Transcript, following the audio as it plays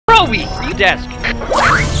Chloe! Desk.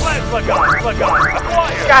 Look on.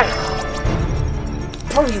 Got it.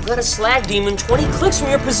 Bro, you got a slag demon 20 clicks from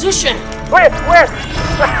your position. Where?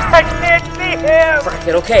 I can't see him. Frack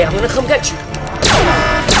it, okay, I'm gonna come get you.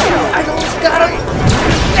 I almost got him.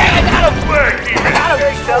 Yeah, I got him. I got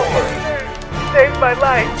him. You saved my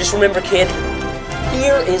life. Just remember, kid,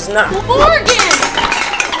 fear is not. Morgan!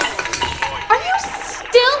 Are you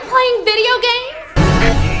still playing video games?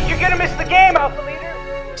 You're gonna miss the game, Alpha Leader.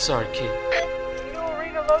 Sorry, kid. New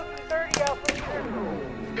arena loads in 30, Alpha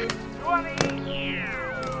Leader. 20.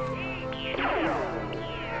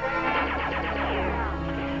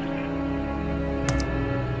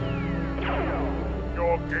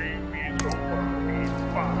 Your game is over in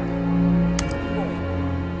 5, 4,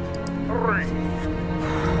 3,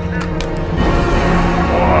 2,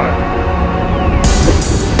 1.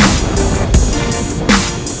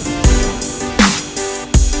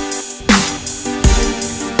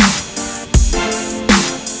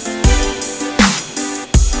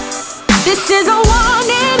 This is a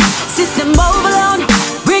warning, system overload.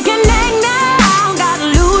 Breaking neck now, gotta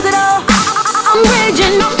lose it all. I'm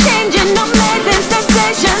raging, I'm changing, I'm making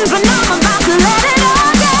sensations, but now I'm about to let it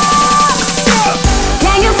all go.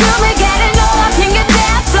 Can you feel me getting low up in your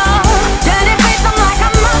dance floor? Dirty face, I'm like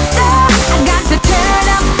a monster. I got to tear it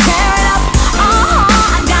up,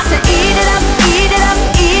 I got to eat it up,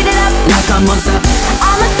 like a monster.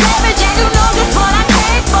 I'm a savage and you know just what I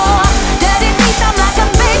came for. Dirty face, I'm like a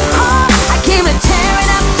big whore. I came to tear it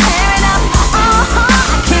up,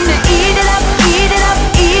 I came to eat it up.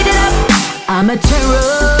 I'm a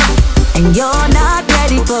terror, and you're not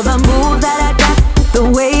ready for the moves that I got. The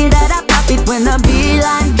way that I pop it when the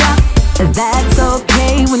beeline drops, that's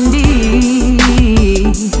okay with me.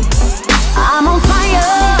 I'm on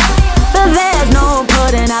fire, but there's no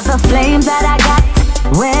putting out the flames that I got.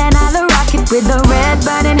 When I the rocket with the red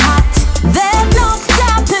burning hot, there's no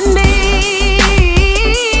stopping me.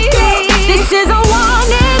 This is a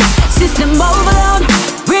warning, system overload.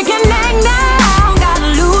 Breaking neck now,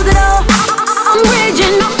 gotta lose it all. I'm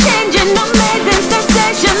raging, I'm changing, I'm making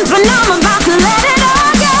sensations, but now I'm about to let it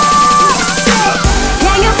all go.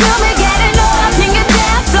 Can you feel me getting low up in your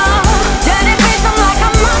dance floor? Dirty face, I'm like a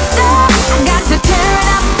monster. I got to tear it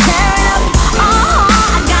up,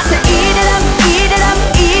 I got to eat it up,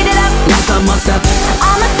 like a monster.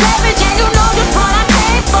 I'm a savage and you know just what I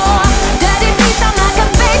came for. Dirty face, I'm like a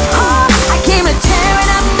big whore. I came to tear it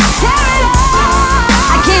up, I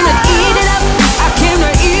came to eat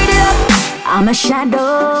it up, I'm a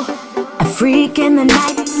shadow, a freak in the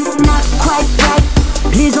night, not quite right.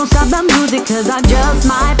 Please don't stop the music, cause I just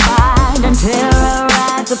might fight and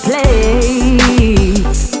terrorize the place.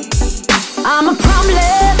 I'm a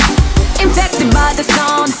problem, infected by the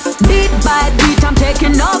sound. Beat by beat, I'm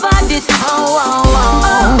taking over this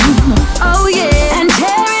town. Oh yeah, and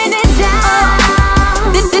tearing it down.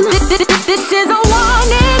 This is a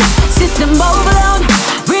warning, system overload.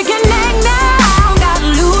 Breaking neck now, gotta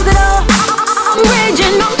lose it all. I'm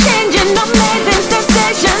raging, I'm changing, I'm making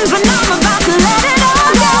sensations, but now I'm about to let it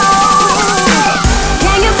all go.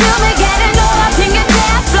 Can you feel me getting low up in your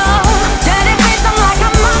dance floor? Dirty face, I'm like a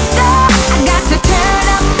monster. I got to tear it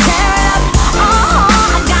up,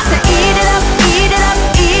 I got to eat it up,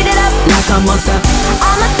 like a monster.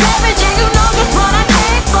 I'm a savage and you know just what I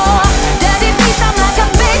came for. Dirty face, I'm like a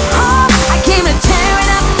big whore. I came to tear it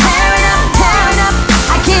up,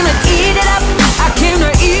 I came to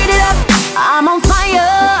eat it up, I'm on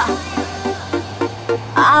fire,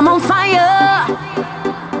 I'm on fire,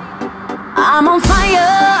 I'm on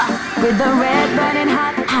fire, with the red burning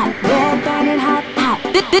hot, red burning hot.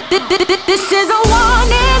 This is a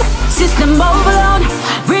warning, system overload.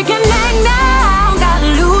 Breaking neck now, gotta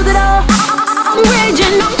lose it all. I'm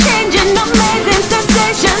raging, I'm changing, I'm making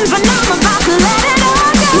sensations, but now I'm about to let it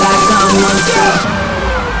all go. Like a monster.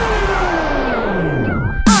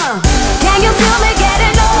 Can you feel me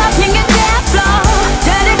getting low up in your dance floor?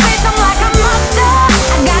 Dirty face, I'm like a monster.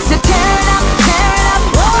 I got to tear it up,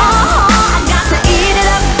 I got to eat it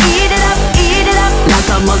up, like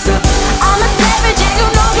a monster. I'm a savage and you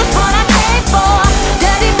know just what I came for.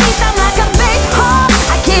 Dirty face, I'm like a big whore.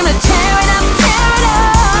 I came to tear it up,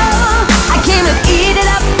 I came to eat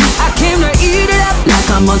it up, like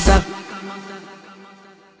a monster.